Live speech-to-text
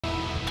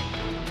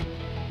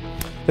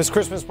This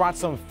Christmas brought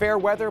some fair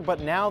weather, but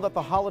now that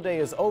the holiday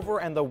is over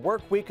and the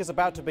work week is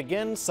about to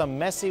begin, some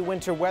messy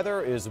winter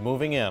weather is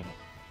moving in.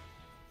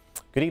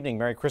 Good evening,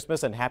 Merry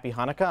Christmas and Happy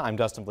Hanukkah. I'm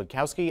Dustin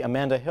Vlitkowski.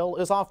 Amanda Hill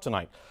is off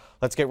tonight.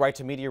 Let's get right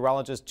to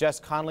meteorologist Jess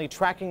Conley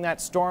tracking that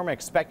storm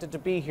expected to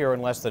be here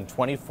in less than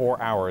 24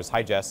 hours.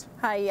 Hi, Jess.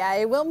 Hi, yeah,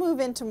 it will move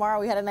in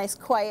tomorrow. We had a nice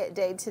quiet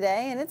day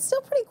today, and it's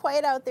still pretty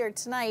quiet out there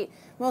tonight.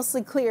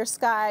 Mostly clear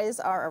skies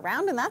are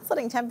around, and that's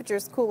letting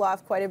temperatures cool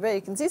off quite a bit.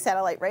 You can see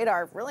satellite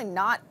radar, really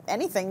not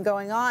anything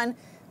going on.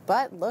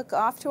 But look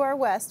off to our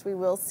west. We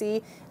will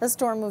see a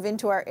storm move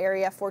into our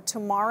area for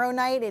tomorrow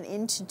night and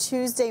into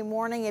Tuesday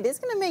morning. It is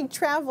going to make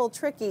travel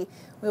tricky.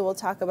 We will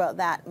talk about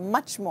that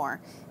much more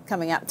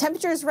coming up.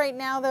 Temperatures right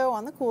now, though,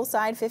 on the cool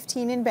side,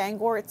 15 in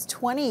Bangor. It's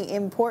 20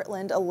 in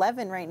Portland,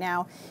 11 right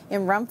now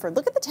in Rumford.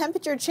 Look at the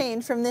temperature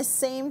change from this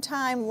same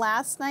time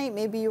last night.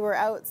 Maybe you were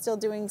out still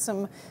doing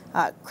some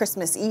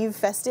Christmas Eve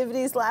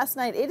festivities last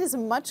night. It is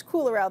much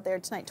cooler out there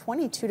tonight,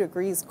 22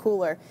 degrees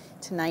cooler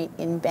tonight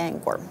in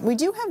Bangor. We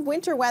do have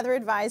winter weather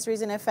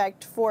advisories in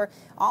effect for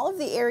all of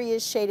the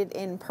areas shaded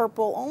in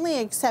purple. Only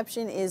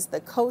exception is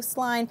the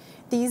coastline.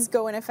 These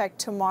go in effect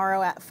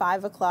tomorrow at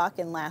 5 o'clock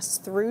and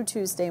last through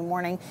Tuesday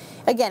morning.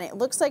 Again, it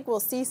looks like we'll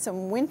see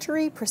some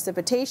wintry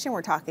precipitation.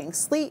 We're talking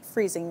sleet,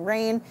 freezing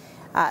rain,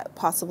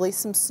 possibly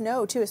some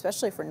snow too,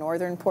 especially for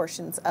northern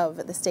portions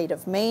of the state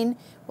of Maine.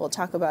 We'll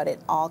talk about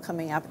it all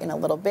coming up in a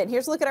little bit.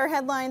 Here's a look at our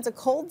headlines. A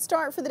cold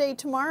start for the day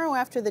tomorrow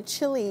after the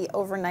chilly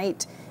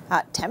overnight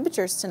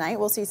temperatures tonight.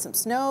 We'll see some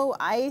snow,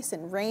 ice,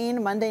 and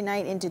rain Monday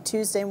night into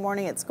Tuesday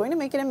morning. It's going to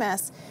make it a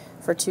mess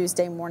for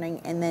Tuesday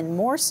morning, and then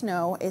more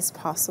snow is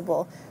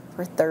possible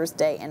for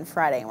Thursday and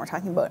Friday. And we're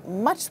talking about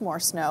much more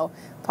snow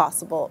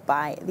possible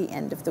by the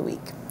end of the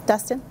week.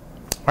 Dustin?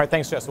 All right,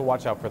 thanks, Jess. We'll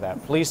watch out for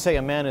that. Police say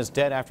a man is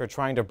dead after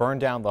trying to burn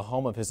down the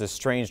home of his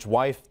estranged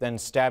wife, then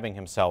stabbing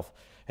himself.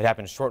 It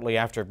happened shortly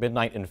after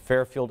midnight in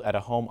Fairfield at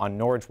a home on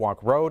Norridge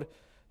Walk Road.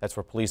 That's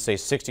where police say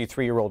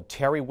 63-year-old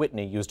Terry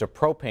Whitney used a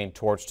propane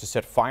torch to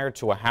set fire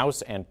to a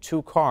house and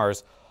 2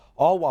 cars,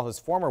 all while his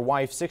former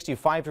wife,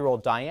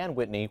 65-year-old Diane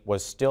Whitney,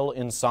 was still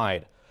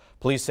inside.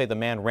 Police say the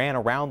man ran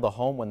around the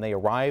home when they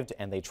arrived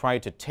and they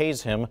tried to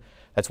tase him.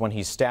 That's when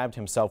he stabbed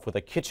himself with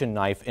a kitchen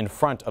knife in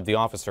front of the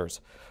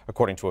officers,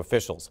 according to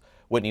officials.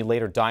 Whitney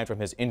later died from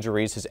his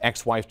injuries. His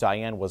ex-wife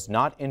Diane was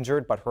not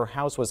injured, but her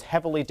house was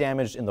heavily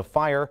damaged in the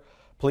fire.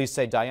 Police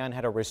say Diane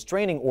had a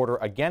restraining order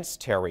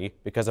against Terry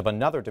because of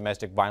another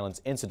domestic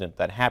violence incident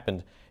that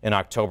happened in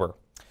October.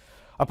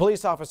 A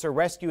police officer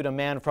rescued a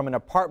man from an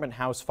apartment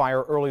house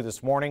fire early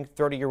this morning.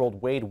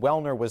 30-year-old Wade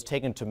Wellner was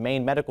taken to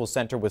Maine Medical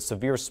Center with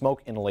severe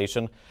smoke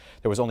inhalation.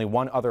 There was only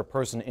one other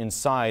person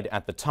inside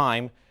at the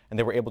time, and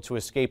they were able to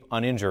escape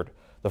uninjured.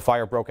 The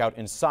fire broke out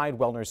inside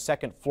Wellner's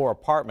second-floor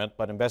apartment,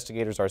 but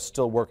investigators are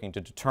still working to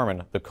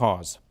determine the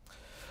cause.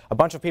 A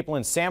bunch of people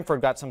in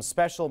Samford got some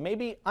special,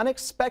 maybe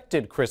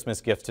unexpected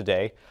Christmas gift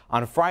today.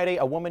 On Friday,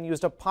 a woman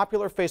used a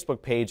popular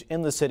Facebook page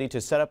in the city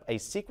to set up a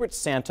Secret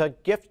Santa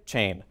gift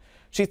chain.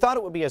 She thought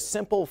it would be a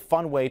simple,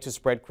 fun way to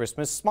spread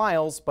Christmas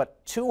smiles,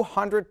 but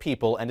 200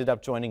 people ended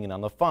up joining in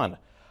on the fun.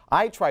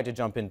 I tried to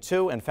jump in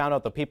too and found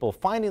out the people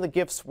finding the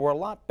gifts were a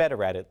lot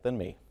better at it than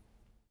me.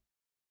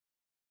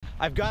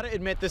 I've got to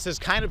admit, this has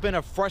kind of been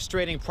a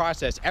frustrating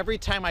process. Every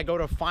time I go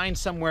to find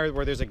somewhere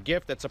where there's a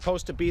gift that's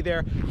supposed to be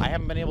there, I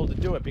haven't been able to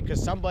do it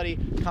because somebody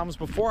comes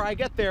before I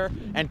get there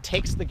and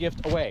takes the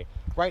gift away.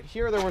 Right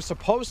here, there was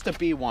supposed to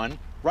be one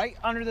right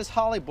under this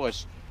holly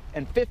bush.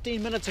 And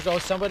 15 minutes ago,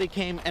 somebody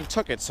came and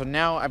took it. So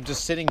now I'm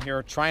just sitting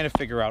here trying to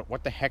figure out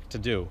what the heck to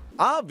do.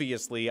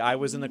 Obviously, I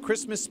was in the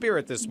Christmas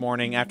spirit this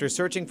morning after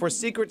searching for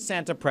Secret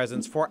Santa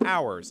presents for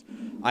hours.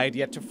 I had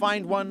yet to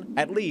find one.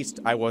 At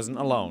least I wasn't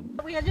alone.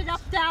 We ended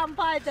up down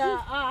by the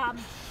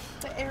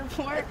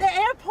airport. The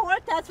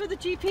airport, that's where the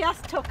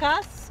GPS took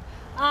us.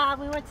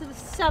 We went to the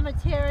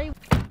cemetery.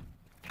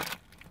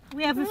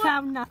 We haven't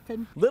found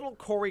nothing. Little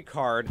Corey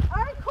Card.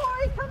 All right,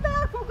 Corey, come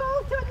back. We'll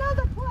go to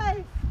another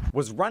place.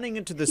 Was running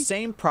into the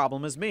same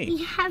problem as me.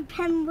 We have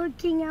been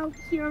looking out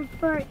here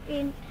for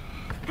an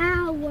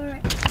hour.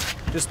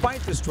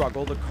 Despite the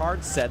struggle, the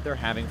Cards said they're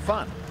having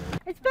fun.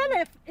 It's been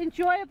an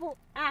enjoyable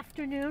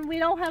afternoon. We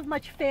don't have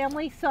much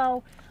family,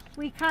 so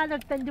we kind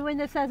of been doing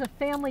this as a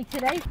family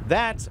today.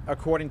 That,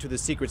 according to the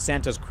Secret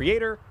Santa's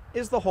creator,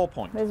 is the whole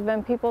point. There's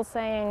been people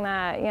saying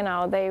that, you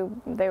know,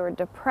 they were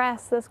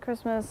depressed this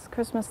Christmas.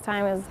 Christmas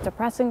time is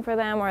depressing for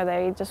them, or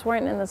they just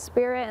weren't in the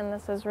spirit, and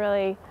this has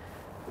really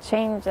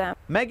change them.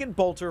 Megan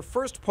Bolter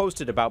first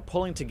posted about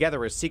pulling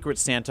together a Secret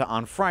Santa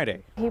on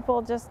Friday.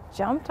 People just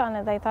jumped on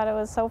it. They thought it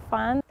was so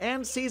fun.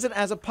 And sees it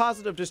as a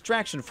positive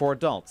distraction for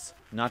adults,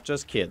 not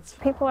just kids.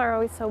 People are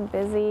always so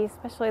busy,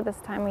 especially this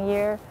time of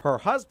year. Her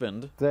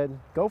husband said,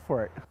 go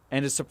for it.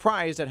 And is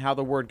surprised at how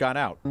the word got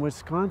out.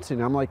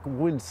 Wisconsin. I'm like,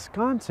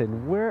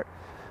 Wisconsin? Where?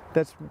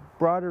 That's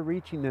broader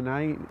reaching than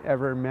I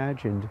ever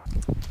imagined.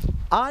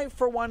 I,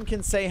 for one,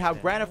 can say how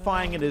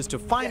gratifying it is to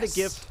find a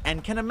gift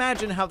and can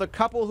imagine how the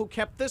couple who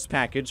kept this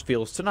package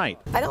feels tonight.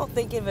 I don't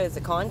think of it as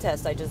a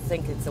contest. I just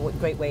think it's a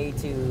great way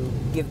to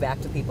give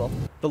back to people.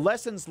 The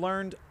lessons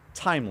learned,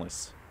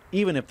 timeless.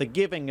 even if the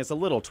giving is a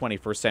little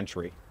 21st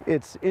century.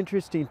 It's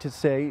interesting to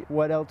say,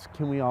 what else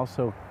can we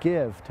also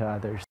give to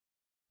others?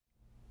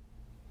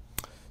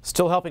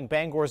 Still helping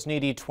Bangor's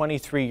needy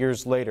 23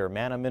 years later,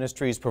 Manna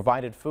Ministries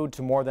provided food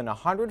to more than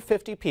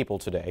 150 people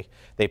today.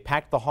 They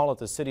packed the hall at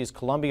the city's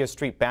Columbia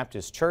Street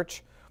Baptist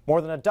Church. More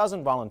than a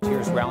dozen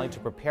volunteers rallied to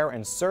prepare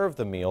and serve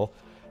the meal.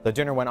 The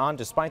dinner went on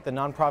despite the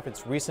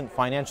nonprofit's recent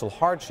financial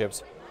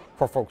hardships.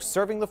 For folks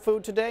serving the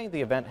food today,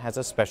 the event has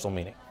a special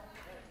meaning.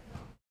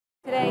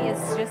 Today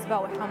is just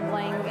about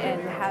humbling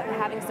and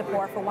having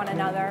support for one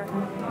another.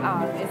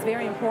 It's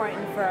very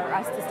important for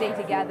us to stay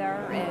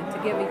together and to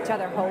give each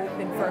other hope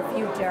and for a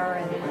future.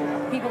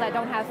 And people that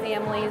don't have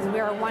families,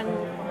 we're one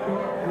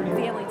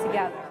family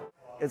together.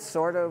 It's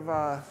sort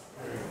of,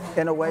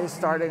 in a way,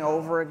 starting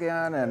over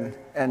again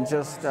and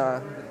just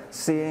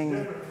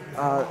seeing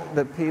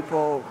the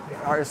people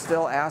are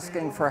still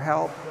asking for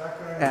help,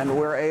 and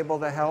we're able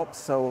to help,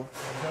 so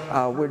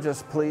we're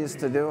just pleased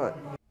to do it.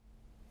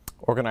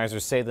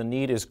 Organizers say the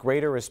need is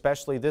greater,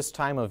 especially this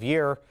time of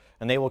year,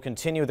 and they will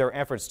continue their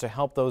efforts to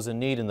help those in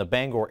need in the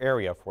Bangor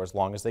area for as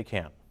long as they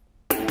can.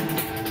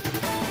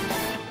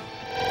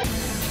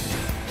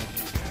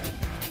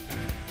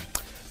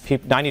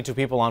 92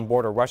 people on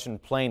board a Russian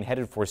plane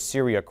headed for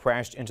Syria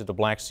crashed into the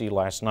Black Sea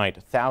last night.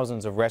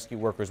 Thousands of rescue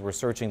workers were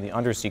searching the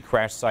undersea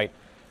crash site,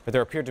 but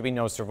there appeared to be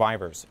no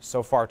survivors.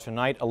 So far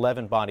tonight,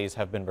 11 bodies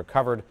have been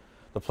recovered.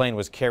 The plane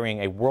was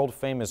carrying a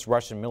world-famous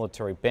Russian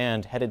military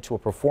band headed to a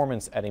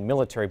performance at a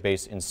military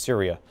base in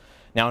Syria.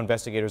 Now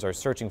investigators are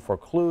searching for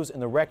clues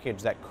in the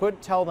wreckage that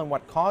could tell them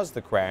what caused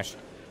the crash.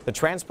 The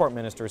transport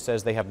minister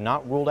says they have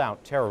not ruled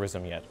out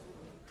terrorism yet.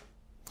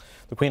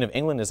 The Queen of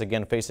England is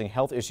again facing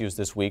health issues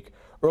this week.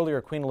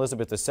 Earlier, Queen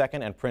Elizabeth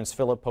II and Prince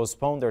Philip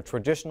postponed their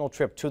traditional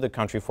trip to the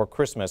country for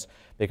Christmas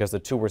because the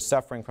two were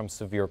suffering from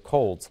severe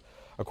colds.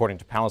 According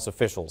to palace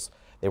officials,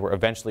 they were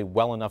eventually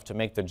well enough to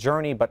make the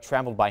journey, but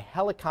traveled by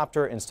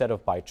helicopter instead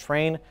of by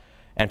train.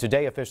 And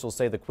today, officials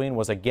say the Queen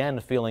was again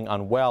feeling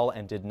unwell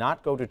and did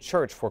not go to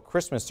church for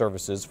Christmas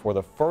services for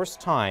the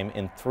first time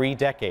in 3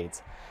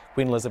 decades.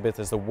 Queen Elizabeth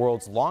is the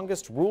world's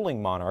longest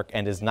ruling monarch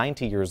and is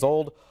 90 years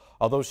old.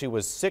 Although she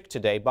was sick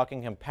today,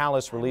 Buckingham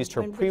Palace released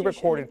her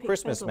pre-recorded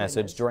Christmas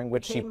message during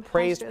which she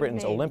praised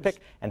Britain's Olympic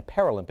and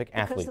Paralympic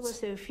athletes.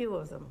 Because there were so few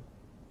of them.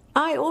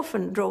 I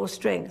often draw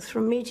strength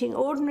from meeting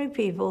ordinary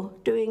people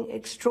doing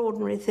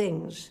extraordinary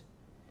things.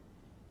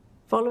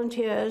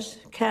 Volunteers,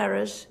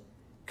 carers,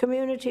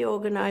 community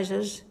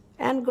organizers,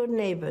 and good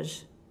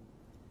neighbors.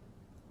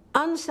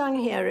 Unsung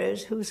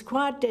heroes whose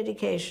quiet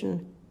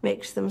dedication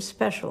makes them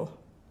special.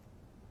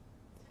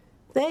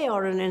 They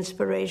are an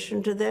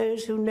inspiration to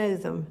those who know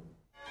them.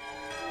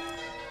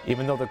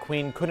 Even though the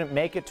Queen couldn't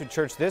make it to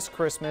church this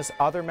Christmas,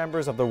 other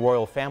members of the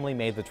royal family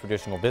made the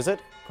traditional visit.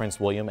 Prince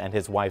William and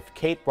his wife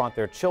Kate brought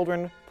their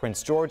children,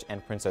 Prince George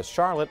and Princess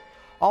Charlotte.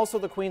 Also,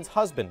 the Queen's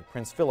husband,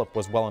 Prince Philip,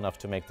 was well enough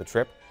to make the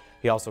trip.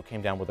 He also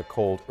came down with a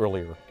cold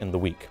earlier in the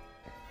week.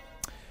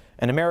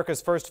 And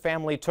America's first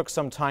family took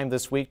some time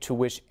this week to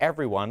wish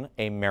everyone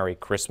a Merry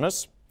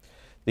Christmas.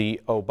 This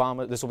will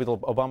be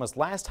Obama's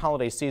last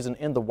holiday season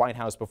in the White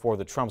House before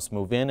the Trumps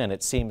move in, and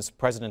it seems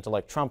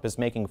President-elect Trump is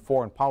making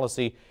foreign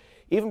policy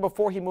even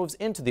before he moves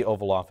into the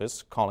Oval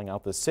Office, calling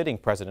out the sitting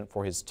president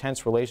for his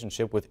tense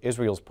relationship with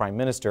Israel's prime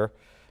minister.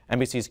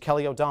 NBC's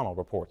Kelly O'Donnell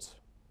reports.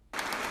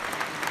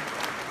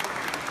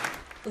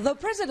 The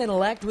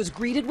president-elect was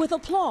greeted with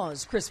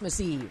applause Christmas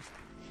Eve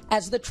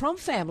as the Trump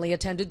family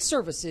attended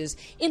services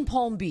in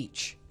Palm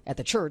Beach at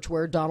the church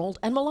where Donald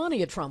and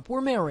Melania Trump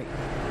were married.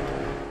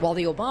 While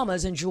the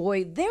Obamas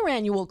enjoy their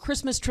annual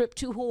Christmas trip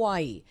to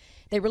Hawaii,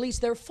 they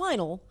released their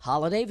final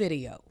holiday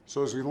video.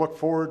 So as we look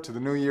forward to the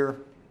new year,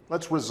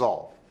 let's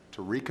resolve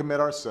to recommit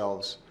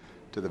ourselves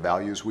to the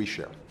values we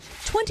share.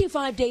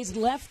 25 days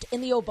left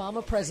in the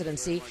Obama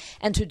presidency,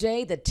 and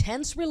today the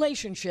tense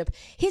relationship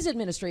his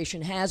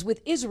administration has with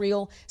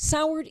Israel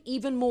soured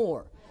even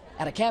more.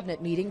 At a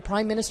cabinet meeting,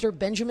 Prime Minister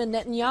Benjamin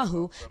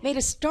Netanyahu made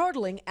a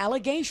startling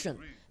allegation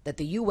that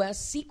the U.S.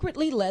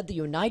 secretly led the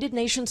United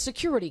Nations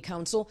Security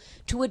Council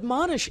to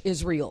admonish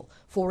Israel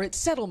for its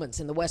settlements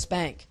in the West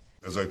Bank.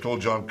 As I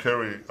told John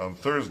Kerry on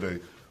Thursday,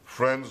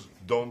 friends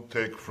don't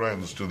take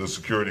friends to the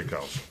Security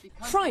Council.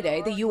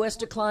 Friday, the U.S.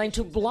 declined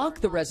to block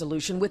the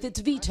resolution with its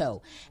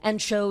veto and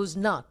chose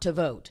not to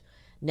vote.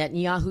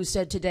 Netanyahu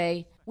said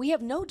today, "We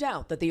have no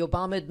doubt that the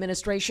Obama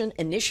administration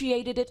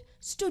initiated it,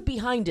 stood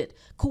behind it,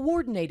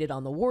 coordinated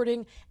on the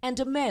wording, and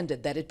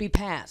demanded that it be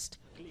passed."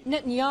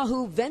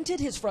 Netanyahu vented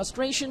his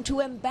frustration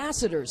to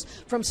ambassadors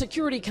from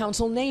Security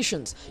Council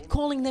nations,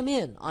 calling them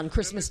in on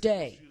Christmas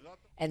Day,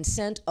 and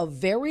sent a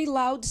very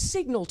loud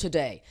signal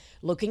today,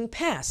 looking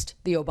past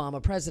the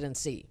Obama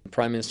presidency.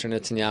 Prime Minister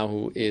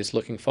Netanyahu is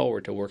looking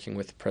forward to working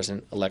with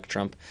President-elect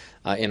Trump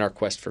in our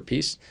quest for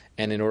peace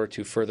and in order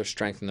to further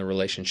strengthen the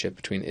relationship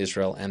between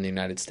Israel and the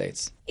United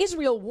States.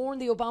 Israel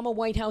warned the Obama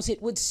White House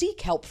it would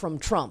seek help from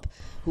Trump,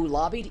 who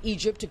lobbied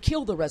Egypt to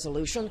kill the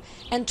resolution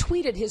and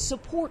tweeted his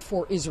support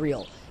for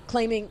Israel,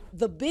 claiming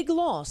the big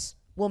loss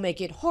will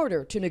make it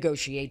harder to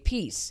negotiate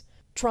peace.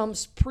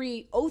 Trump's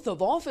pre-oath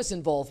of office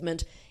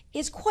involvement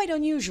is quite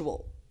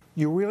unusual.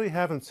 You really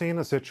haven't seen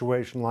a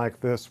situation like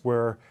this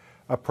where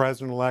a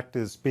president-elect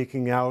is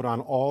speaking out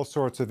on all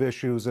sorts of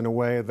issues in a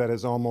way that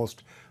is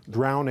almost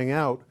drowning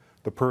out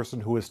the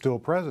person who is still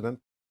president.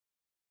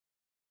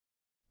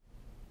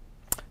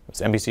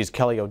 It's NBC's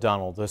Kelly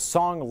O'Donnell. The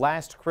song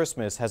Last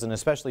Christmas has an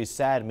especially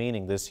sad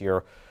meaning this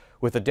year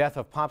with the death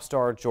of pop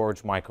star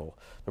George Michael.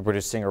 The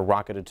British singer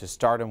rocketed to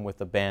stardom with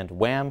the band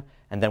Wham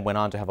and then went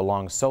on to have a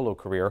long solo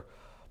career.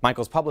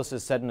 Michael's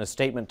publicist said in a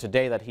statement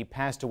today that he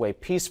passed away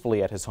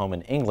peacefully at his home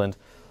in England.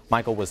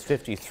 Michael was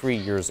 53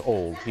 years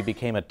old. He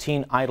became a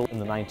teen idol in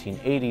the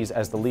 1980s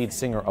as the lead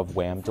singer of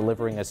Wham,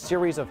 delivering a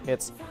series of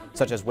hits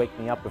such as Wake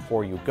Me Up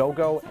Before You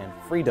Go-Go and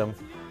Freedom.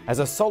 As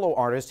a solo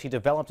artist, he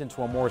developed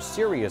into a more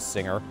serious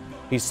singer.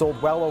 He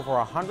sold well over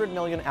 100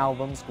 million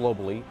albums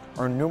globally,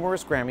 earned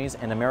numerous Grammys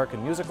and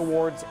American Music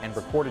Awards, and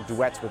recorded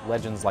duets with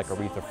legends like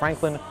Aretha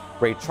Franklin,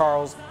 Ray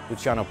Charles,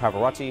 Luciano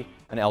Pavarotti,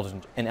 and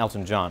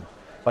Elton John.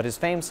 But his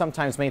fame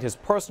sometimes made his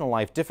personal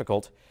life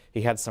difficult.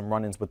 He had some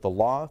run-ins with the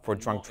law for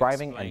drunk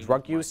driving and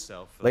drug use.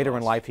 Later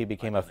in life, he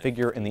became a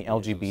figure in the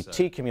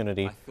LGBT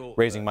community,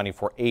 raising money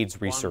for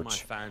AIDS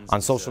research. On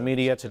social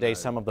media today,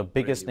 some of the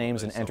biggest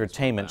names in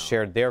entertainment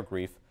shared their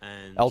grief.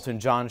 Elton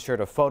John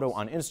shared a photo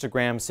on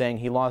Instagram saying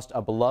he lost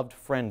a beloved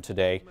friend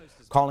today,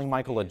 calling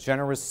Michael a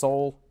generous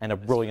soul and a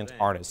brilliant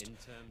artist.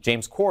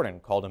 James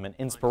Corden called him an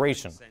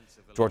inspiration.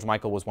 George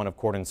Michael was one of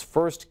Corden's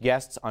first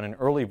guests on an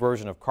early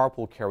version of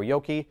Carpool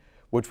Karaoke,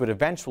 which would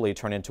eventually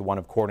turn into one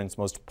of Corden's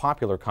most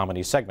popular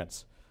comedy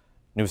segments.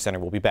 News Center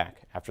will be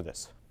back after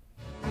this.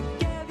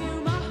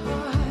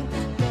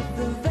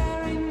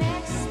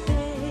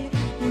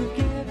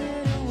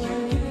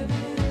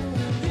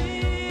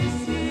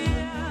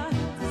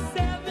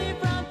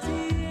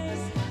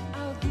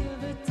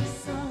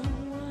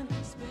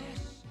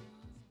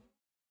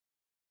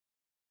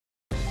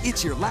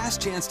 It's your last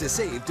chance to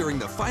save during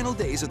the final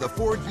days of the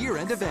Ford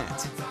year-end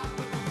event.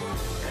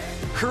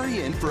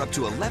 Hurry in for up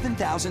to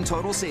 $11,000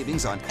 total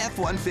savings on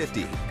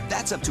F-150.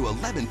 That's up to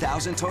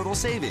 $11,000 total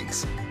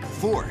savings.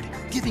 Ford,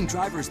 giving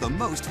drivers the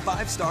most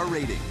 5-star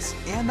ratings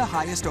and the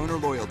highest owner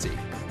loyalty.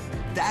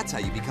 That's how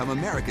you become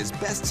America's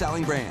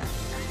best-selling brand.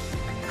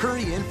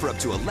 Hurry in for up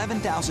to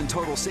 $11,000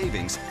 total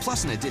savings,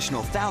 plus an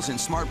additional $1,000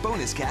 smart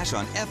bonus cash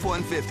on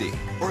F-150,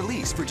 or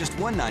lease for just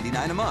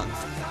 $199 a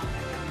month.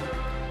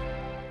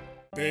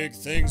 Big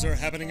things are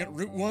happening at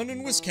Route 1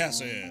 in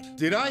Wiscasset.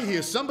 Did I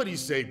hear somebody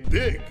say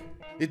big?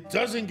 It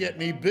doesn't get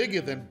any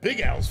bigger than Big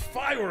Al's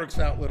Fireworks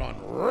Outlet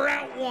on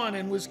Route 1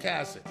 in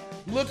Wiscasset.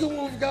 Look at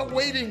what we've got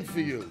waiting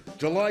for you.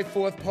 July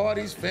 4th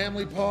parties,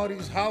 family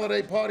parties,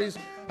 holiday parties.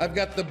 I've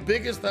got the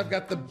biggest, I've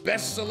got the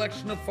best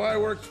selection of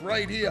fireworks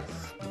right here.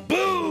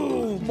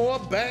 Boom! More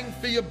bang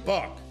for your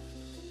buck.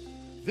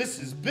 This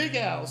is Big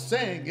Al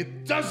saying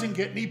it doesn't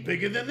get any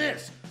bigger than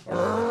this.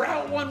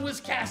 Route 1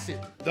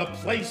 Wiscasset, the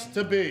place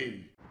to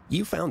be.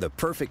 You found the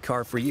perfect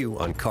car for you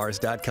on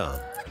Cars.com.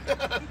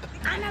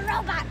 I'm a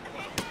robot.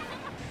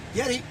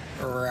 Yeti.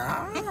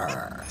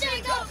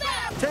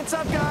 Tense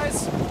up,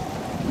 guys.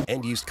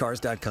 And use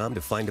Cars.com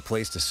to find a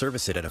place to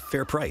service it at a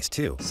fair price,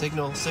 too.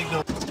 Signal.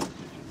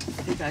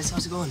 Hey, guys,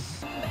 how's it going?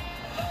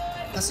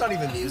 That's not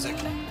even music.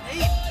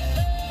 Hey.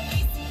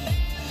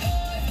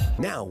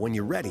 Now, when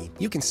you're ready,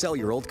 you can sell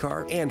your old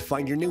car and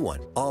find your new one,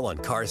 all on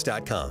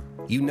Cars.com.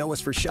 You know us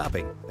for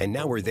shopping, and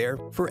now we're there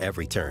for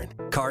every turn.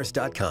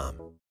 Cars.com.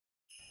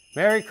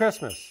 Merry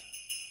Christmas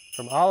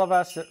from all of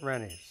us at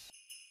Rennie's.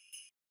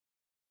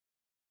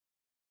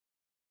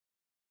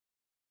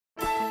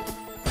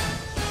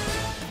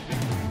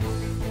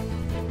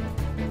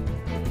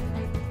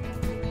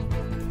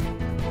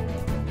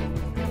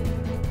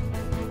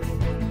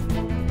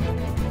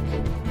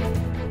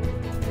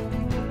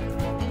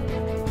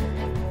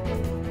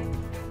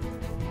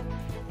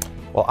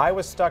 Well, I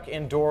was stuck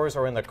indoors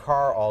or in the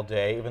car all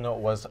day, even though it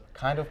was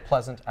kind of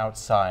pleasant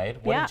outside.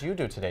 What did you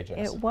do today,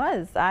 Jess? It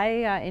was.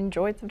 I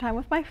enjoyed some time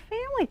with my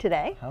family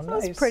today. How so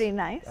nice. It was pretty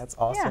nice. That's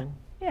awesome.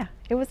 Yeah,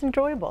 it was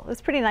enjoyable. It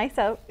was pretty nice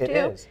out, too. It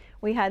is.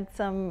 We had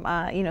some,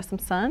 some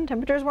sun.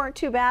 Temperatures weren't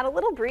too bad. A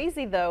little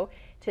breezy, though,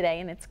 today,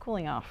 and it's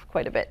cooling off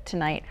quite a bit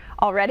tonight.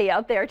 Already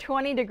out there,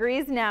 20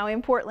 degrees now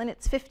in Portland.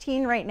 It's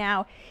 15 right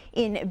now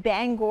in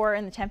Bangor,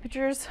 and the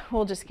temperatures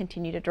will just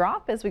continue to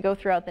drop as we go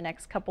throughout the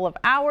next couple of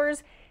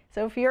hours.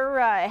 So if you're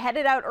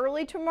headed out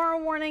early tomorrow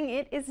morning,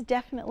 it is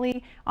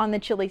definitely on the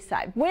chilly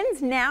side.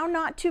 Winds now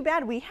not too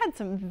bad. We had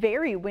some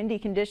very windy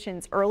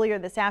conditions earlier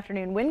this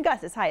afternoon. Wind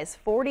gusts as high as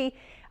 40,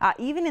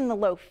 even in the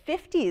low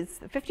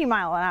 50s,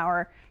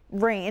 50-mile-an-hour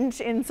range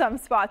in some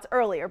spots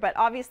earlier, but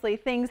obviously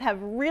things have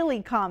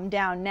really calmed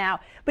down now.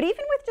 But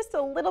even with just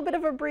a little bit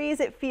of a breeze,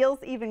 it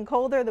feels even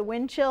colder. The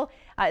wind chill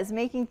is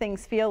making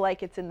things feel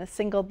like it's in the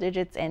single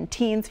digits and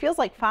teens. Feels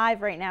like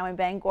 5 right now in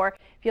Bangor.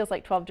 Feels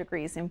like 12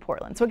 degrees in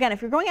Portland. So again,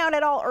 if you're going out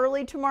at all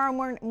early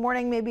tomorrow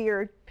morning, maybe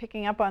you're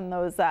picking up on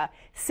those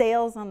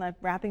sales on the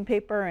wrapping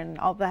paper and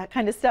all that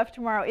kind of stuff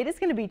tomorrow. It is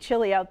going to be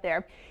chilly out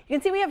there. You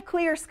can see we have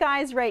clear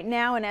skies right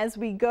now, and as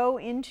we go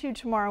into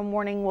tomorrow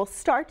morning, we'll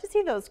start to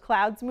see those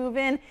clouds move move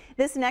in.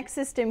 This next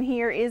system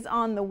here is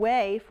on the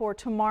way for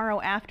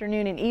tomorrow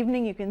afternoon and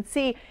evening. You can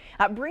see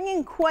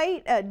bringing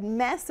quite a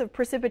mess of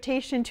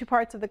precipitation to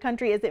parts of the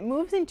country as it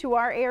moves into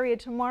our area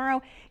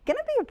tomorrow. Going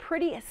to be a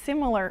pretty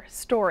similar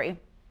story.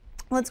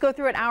 Let's go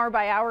through it hour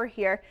by hour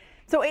here.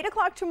 So 8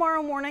 o'clock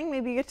tomorrow morning,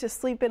 maybe you get to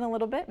sleep in a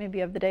little bit. Maybe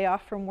you have the day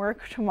off from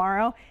work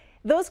tomorrow.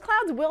 Those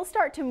clouds will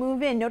start to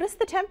move in. Notice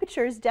the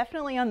temperatures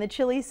definitely on the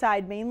chilly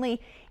side, mainly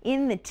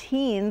in the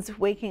teens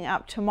waking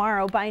up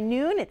tomorrow. By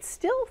noon, it's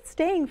still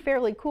staying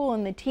fairly cool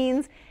in the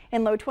teens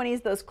and low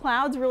 20s. Those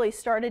clouds really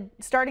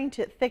starting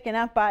to thicken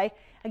up by,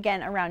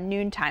 again, around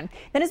noontime.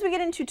 Then as we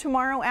get into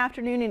tomorrow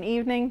afternoon and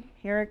evening,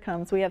 here it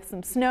comes. We have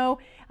some snow,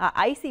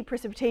 icy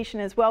precipitation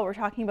as well. We're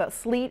talking about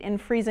sleet and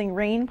freezing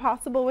rain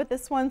possible with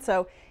this one.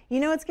 So you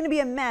know it's going to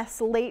be a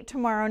mess late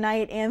tomorrow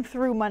night and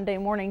through Monday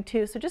morning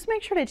too. So just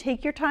make sure to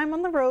take your time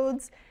on the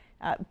roads.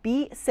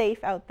 Be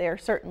safe out there,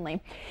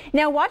 certainly.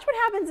 Now watch what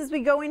happens as we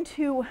go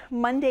into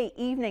Monday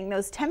evening.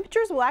 Those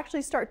temperatures will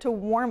actually start to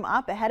warm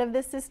up ahead of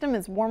this system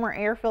as warmer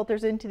air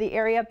filters into the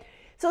area.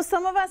 So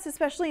some of us,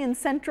 especially in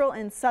central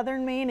and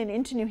southern Maine and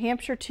into New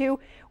Hampshire too,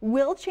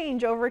 will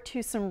change over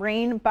to some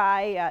rain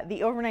by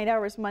the overnight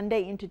hours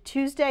Monday into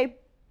Tuesday.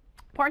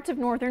 Parts of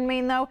northern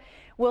Maine, though,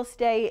 will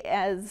stay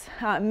as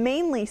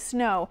mainly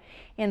snow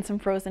and some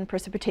frozen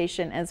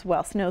precipitation as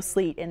well. Snow,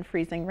 sleet, and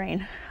freezing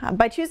rain.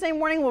 By Tuesday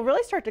morning, we'll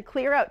really start to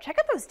clear out. Check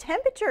out those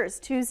temperatures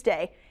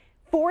Tuesday.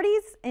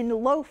 40s and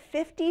low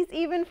 50s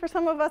even for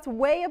some of us,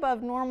 way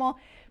above normal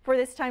for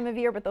this time of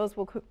year, but those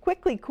will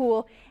quickly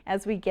cool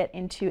as we get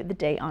into the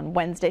day on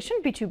Wednesday.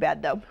 Shouldn't be too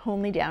bad, though,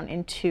 only down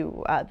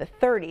into the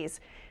 30s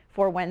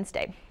for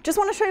Wednesday. Just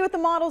want to show you what the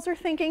models are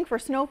thinking for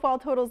snowfall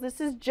totals.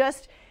 This is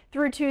just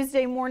through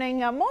Tuesday morning.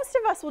 Most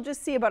of us will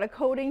just see about a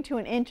coating to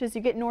an inch as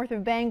you get north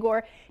of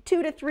Bangor,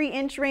 2 to 3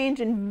 inch range,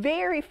 and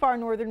very far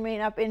northern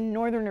Maine up in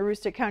northern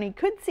Aroostook County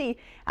could see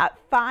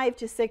 5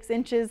 to 6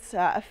 inches.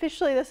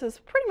 Officially, this is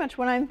pretty much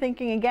what I'm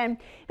thinking. Again,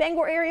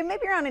 Bangor area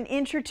maybe around an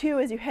inch or two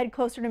as you head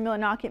closer to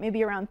Millinocket,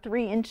 maybe around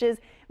 3 inches.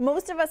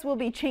 Most of us will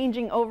be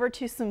changing over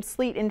to some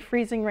sleet and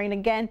freezing rain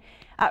again.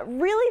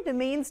 Really, the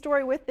main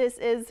story with this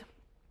is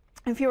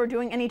if you are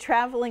doing any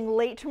traveling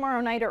late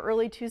tomorrow night or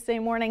early Tuesday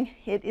morning,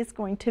 it is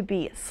going to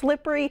be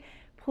slippery.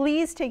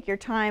 Please take your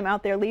time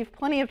out there. Leave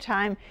plenty of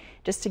time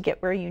just to get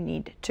where you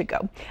need to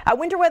go.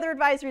 Winter weather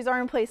advisories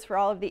are in place for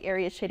all of the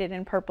areas shaded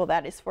in purple.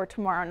 That is for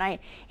tomorrow night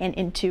and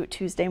into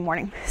Tuesday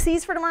morning.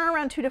 Seas for tomorrow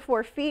around 2 to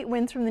 4 feet.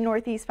 Winds from the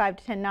northeast 5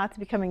 to 10 knots,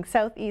 becoming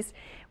southeast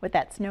with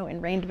that snow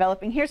and rain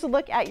developing. Here's a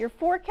look at your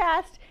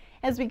forecast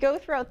as we go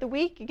throughout the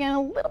week. Again,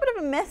 a little bit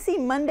of a messy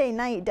Monday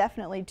night,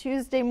 definitely.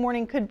 Tuesday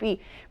morning could be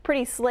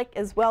pretty slick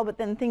as well, but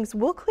then things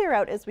will clear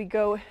out as we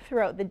go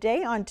throughout the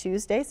day on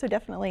Tuesday, so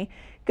definitely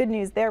good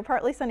news there.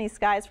 Partly sunny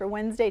skies for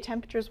Wednesday.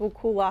 Temperatures will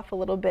cool off a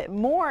little bit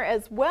more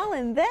as well,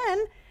 and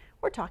then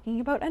we're talking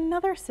about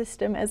another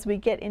system as we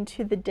get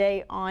into the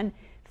day on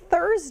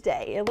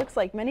Thursday. It looks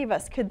like many of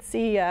us could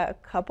see a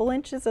couple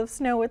inches of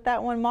snow with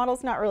that one.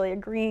 Model's not really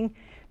agreeing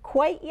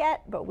quite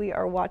yet, but we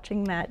are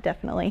watching that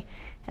definitely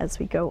as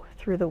we go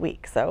through the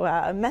week. So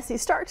a messy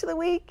start to the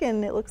week,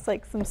 and it looks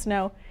like some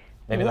snow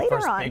maybe later the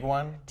first on big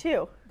one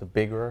too. The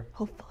bigger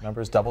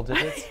numbers, double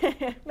digits.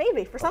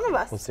 Maybe for some of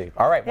us. We'll see.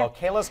 All right, well,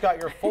 Kayla's got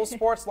your full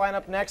sports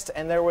lineup next,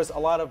 and there was a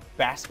lot of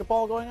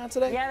basketball going on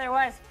today. Yeah, there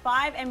was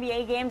 5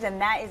 NBA games,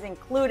 and that is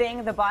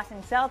including the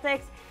Boston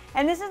Celtics.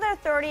 And this is their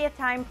 30th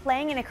time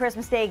playing in a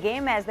Christmas Day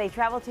game as they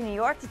travel to New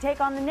York to take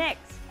on the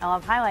Knicks. I'll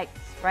have highlights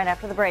right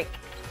after the break.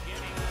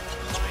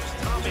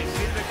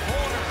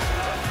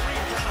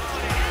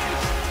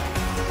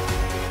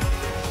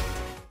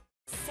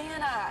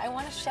 I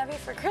want a Chevy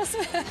for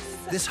Christmas.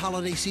 This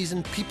holiday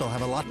season, people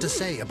have a lot to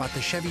say about the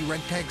Chevy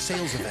Red Tag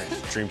sales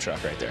event. Dream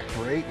truck right there.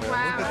 Great, man.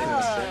 Wow. Look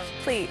at this.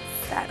 Please,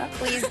 Santa.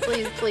 Please,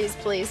 please, please,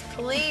 please,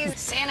 please.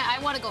 Santa, I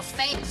want to go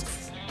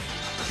famous.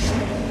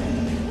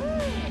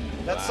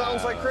 That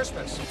sounds like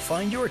Christmas.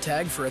 Find your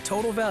tag for a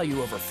total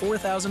value over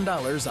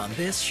 $4,000 on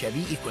this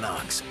Chevy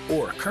Equinox.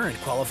 Or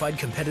current qualified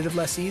competitive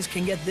lessees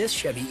can get this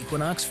Chevy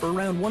Equinox for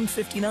around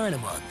 $159 a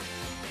month.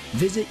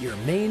 Visit your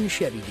Maine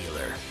Chevy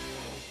dealer.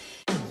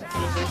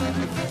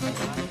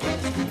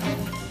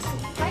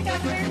 Hi,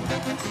 Governor.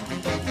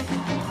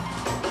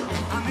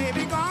 I may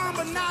be gone,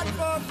 but not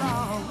for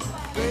long.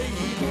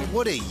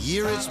 What a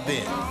year it's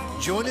been.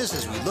 Join us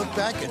as we look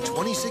back at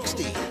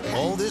 2016.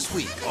 All this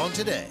week on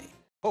Today.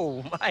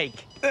 Oh,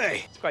 Mike.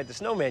 Hey. It's quite the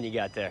snowman you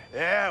got there.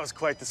 Yeah, it was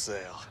quite the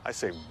sale. I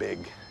saved big.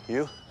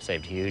 You?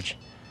 Saved huge.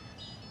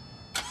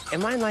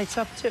 And mine lights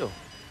up, too.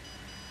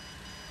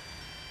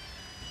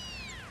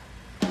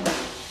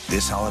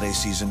 This holiday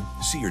season,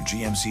 see your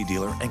GMC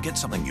dealer and get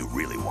something you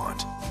really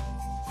want.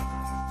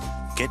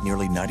 Get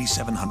nearly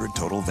 $9,700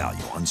 total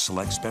value on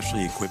select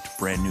specially equipped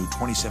brand new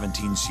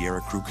 2017 Sierra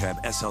Crew Cab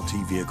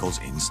SLT vehicles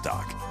in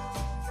stock.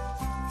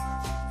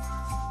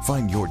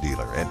 Find your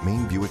dealer at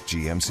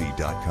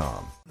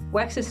MaineBuickGMC.com.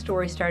 Wex's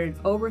story started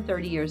over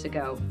 30 years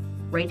ago,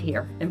 right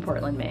here in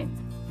Portland, Maine.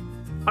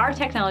 Our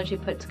technology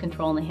puts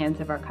control in the hands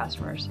of our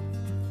customers,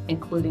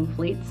 including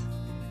fleets,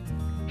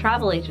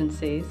 travel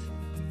agencies,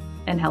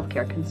 and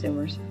healthcare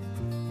consumers.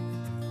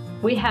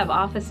 We have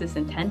offices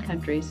in 10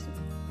 countries,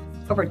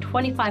 over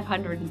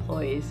 2,500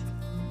 employees,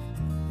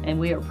 and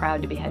we are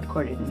proud to be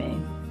headquartered in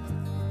Maine.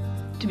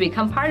 To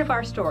become part of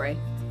our story,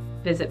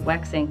 visit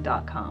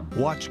wexinc.com.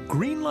 Watch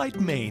Greenlight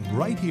Maine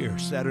right here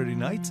Saturday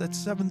nights at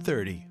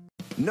 7:30.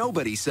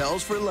 Nobody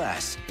sells for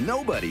less.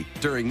 Nobody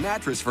during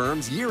Mattress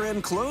Firm's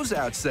year-end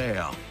closeout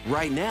sale.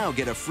 Right now,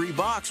 get a free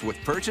box with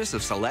purchase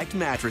of select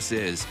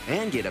mattresses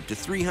and get up to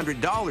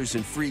 $300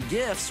 in free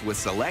gifts with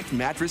select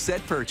mattress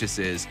set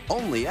purchases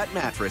only at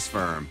Mattress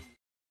Firm.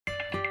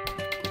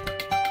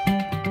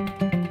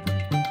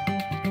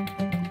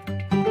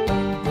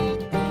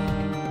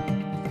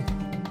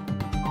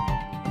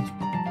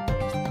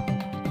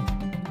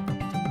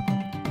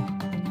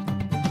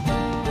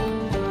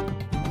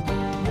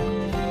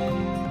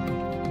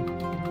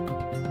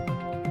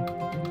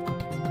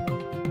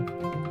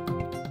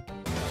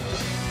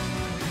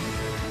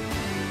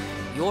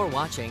 You're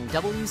watching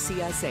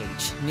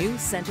WCSH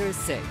News Center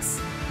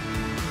 6.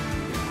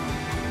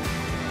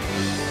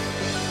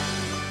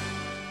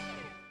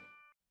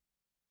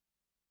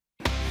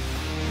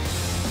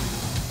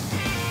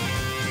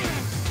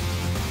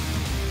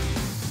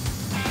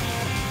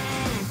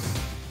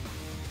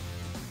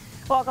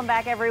 Welcome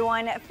back,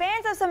 everyone.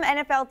 Fans of some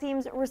NFL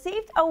teams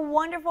received a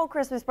wonderful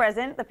Christmas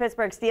present. The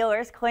Pittsburgh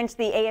Steelers clinched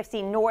the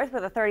AFC North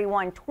with a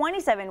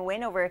 31-27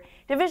 win over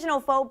divisional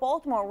foe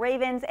Baltimore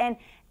Ravens. And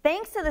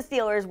thanks to the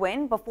Steelers'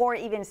 win, before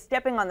even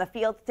stepping on the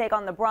field to take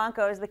on the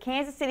Broncos, the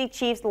Kansas City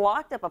Chiefs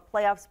locked up a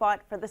playoff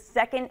spot for the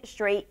second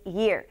straight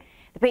year.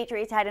 The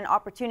Patriots had an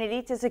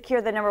opportunity to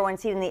secure the #1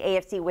 seed in the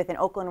AFC with an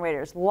Oakland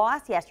Raiders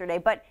loss yesterday,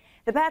 but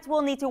the Pats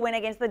will need to win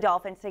against the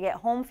Dolphins to get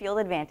home field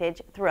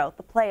advantage throughout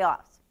the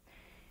playoffs.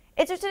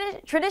 It's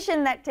a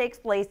tradition that takes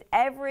place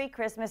every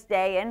Christmas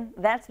Day, and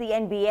that's the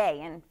NBA.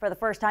 And for the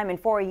first time in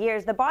 4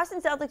 years, the Boston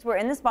Celtics were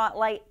in the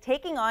spotlight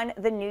taking on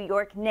the New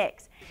York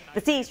Knicks. The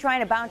C's trying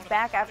to bounce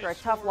back after a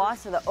tough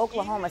loss to the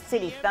Oklahoma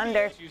City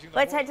Thunder.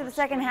 Let's head to the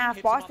second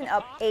half. Boston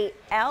up 8.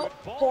 Al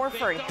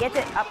Horford gets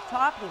it up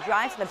top. He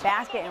drives to the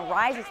basket and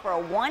rises for a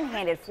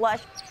one-handed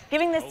flush,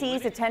 giving the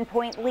C's a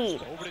 10-point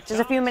lead.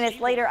 Just a few minutes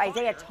later,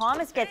 Isaiah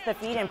Thomas gets the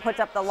feed and puts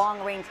up the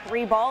long-range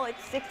three ball.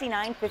 It's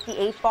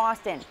 69-58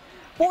 Boston.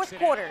 Fourth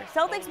quarter,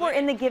 Celtics were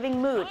in the giving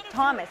mood.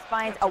 Thomas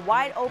finds a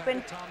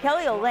wide-open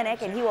Kelly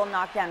Olynyk, and he will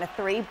knock down a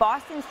three.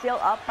 Boston still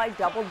up by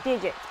double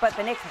digits, but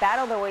the Knicks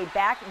battle their way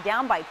back,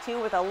 down by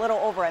 2 with a little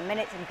over a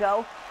minute to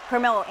go.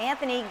 Carmelo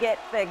Anthony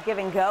gets the give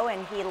and go,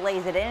 and he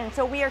lays it in, and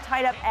so we are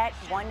tied up at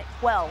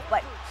 112.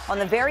 But on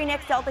the very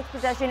next Celtics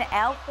possession,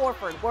 Al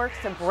Horford works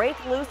to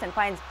break loose and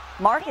finds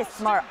Marcus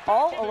Smart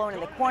all alone in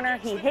the corner.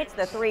 He hits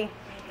the three.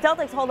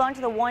 Celtics hold on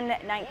to the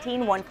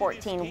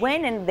 119-114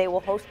 win, and they will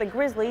host the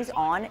Grizzlies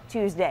on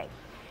Tuesday.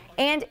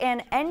 And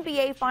an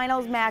NBA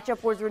Finals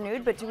matchup was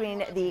renewed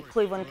between the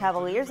Cleveland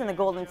Cavaliers and the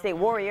Golden State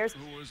Warriors.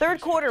 Third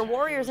quarter,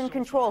 Warriors in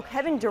control.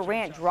 Kevin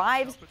Durant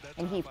drives,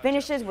 and he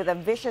finishes with a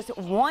vicious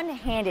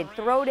one-handed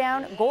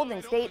throwdown.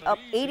 Golden State up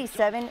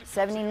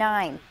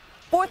 87-79.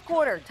 Fourth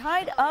quarter,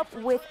 tied up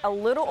with a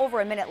little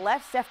over a minute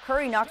left. Steph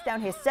Curry knocks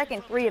down his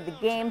second three of the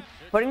game,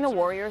 putting the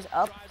Warriors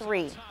up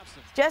 3.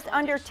 Just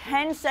under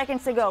 10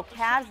 seconds to go,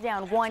 Cavs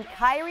down 1.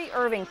 Kyrie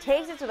Irving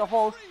takes it to the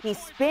hole. He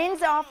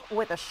spins off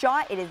with a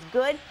shot. It is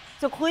good.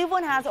 So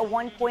Cleveland has a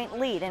 1-point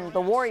lead, and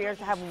the Warriors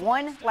have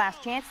one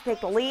last chance to take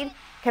the lead.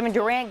 Kevin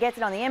Durant gets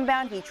it on the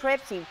inbound. He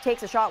trips. He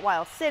takes a shot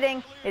while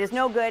sitting. It is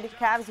no good.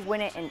 Cavs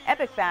win it in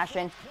epic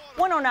fashion,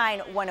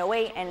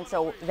 109-108, and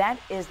so that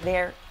is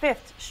their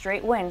 5th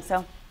straight win.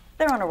 So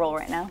they're on a roll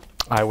right now.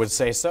 I would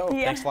say so.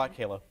 Yeah. Thanks a lot,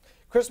 Kayla.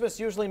 Christmas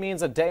usually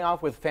means a day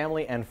off with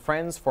family and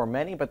friends for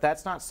many, but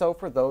that's not so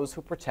for those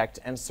who protect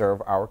and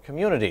serve our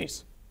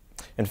communities.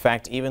 In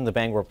fact, even the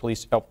Bangor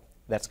Police... Oh,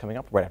 that's coming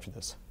up right after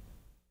this.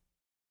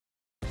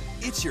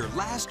 It's your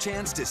last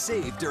chance to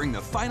save during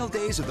the final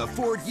days of the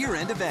Ford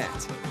year-end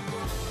event.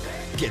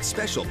 Get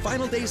special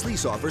Final Days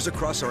lease offers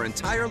across our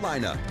entire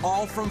lineup,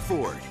 all from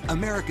Ford,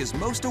 America's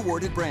most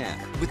awarded brand,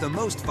 with the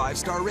most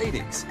 5-star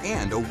ratings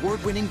and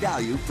award-winning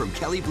value from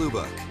Kelley Blue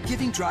Book,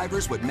 giving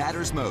drivers what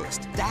matters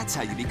most. That's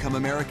how you become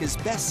America's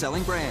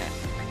best-selling brand.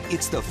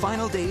 It's the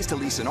final days to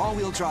lease an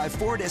all-wheel drive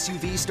Ford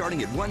SUV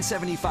starting at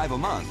 $175 a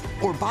month,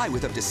 or buy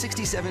with up to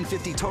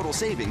 $6,750 total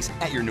savings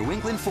at your New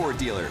England Ford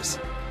dealers.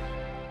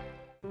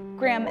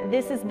 Graham,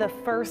 this is the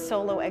first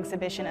solo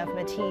exhibition of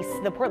Matisse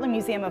the Portland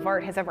Museum of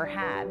Art has ever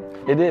had.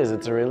 It is.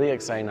 It's a really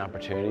exciting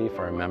opportunity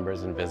for our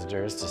members and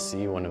visitors to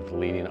see one of the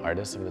leading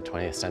artists of the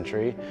 20th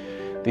century.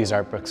 These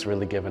art books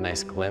really give a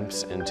nice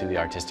glimpse into the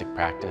artistic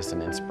practice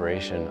and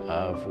inspiration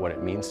of what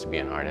it means to be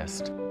an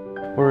artist.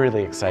 We're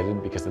really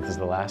excited because this is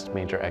the last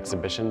major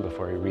exhibition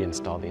before we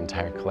reinstall the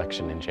entire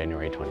collection in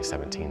January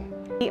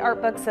 2017. The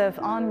art books of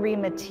Henri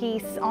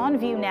Matisse on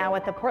view now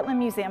at the Portland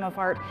Museum of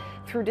Art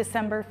through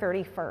December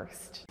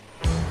 31st.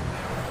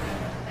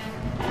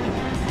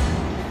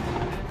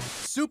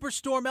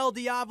 Superstorm El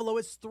Diavolo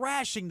is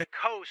thrashing the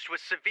coast with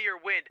severe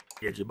wind.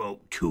 It's about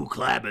 2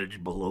 kilometers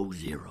below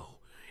zero.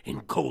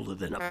 and colder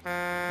than a...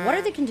 What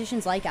are the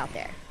conditions like out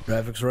there?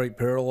 Traffic's right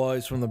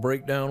paralyzed from the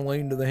breakdown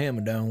lane to the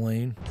hammer-down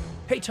lane.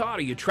 Hey, Todd,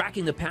 are you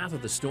tracking the path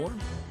of the storm?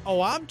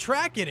 Oh, I'm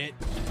tracking it.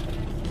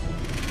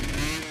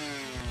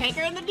 Take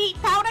her in the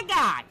deep powder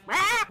guy.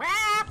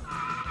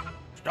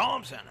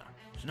 Storm center.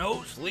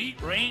 Snow,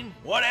 sleet, rain,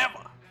 whatever.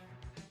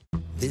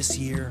 This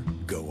year,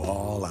 go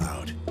all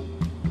out.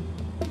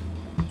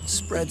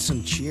 Spread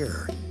some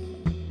cheer.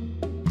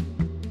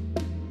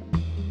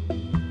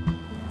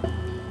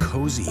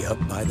 Cozy up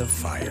by the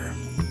fire.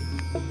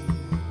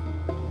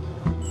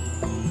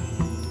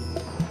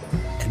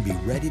 And be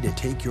ready to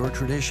take your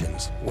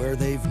traditions where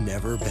they've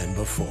never been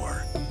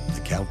before.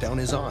 The countdown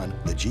is on.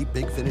 The Jeep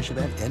Big Finish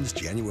event ends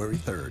January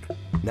 3rd.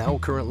 Now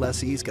current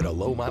lessees get a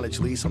low mileage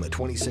lease on the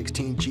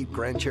 2016 Jeep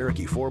Grand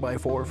Cherokee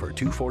 4x4 for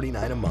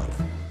 $249 a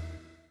month.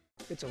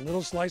 It's a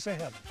little slice of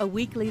heaven. A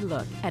weekly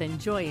look at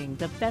enjoying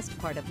the best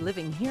part of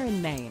living here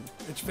in Maine.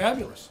 It's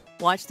fabulous.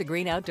 Watch The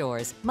Green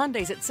Outdoors,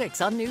 Mondays at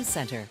 6 on News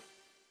Center.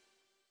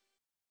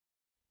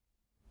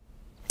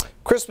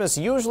 Christmas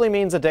usually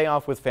means a day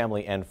off with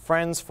family and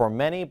friends for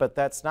many, but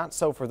that's not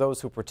so for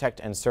those who protect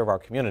and serve our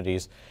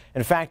communities.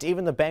 In fact,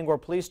 even the Bangor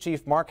Police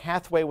Chief Mark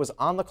Hathaway was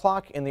on the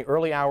clock in the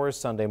early hours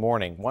Sunday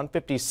morning,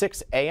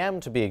 1:56 a.m.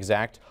 to be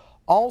exact.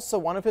 Also,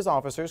 one of his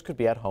officers could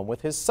be at home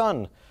with his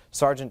son.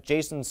 Sergeant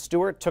Jason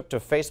Stewart took to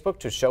Facebook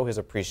to show his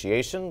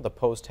appreciation. The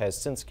post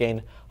has since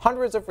gained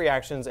hundreds of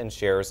reactions and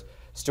shares.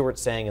 Stewart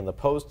saying in the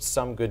post,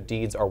 some good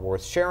deeds are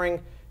worth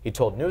sharing. He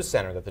told News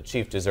Center that the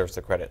chief deserves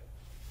the credit.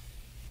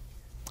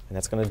 And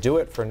that's going to do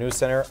it for News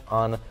Center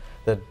on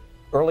the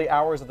early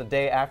hours of the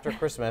day after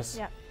Christmas.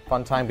 Yep.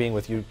 Fun time being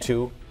with you,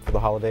 too, for the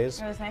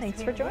holidays. It was nice.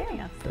 Thanks for joining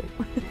us.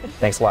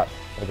 Thanks a lot.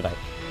 Have a good night.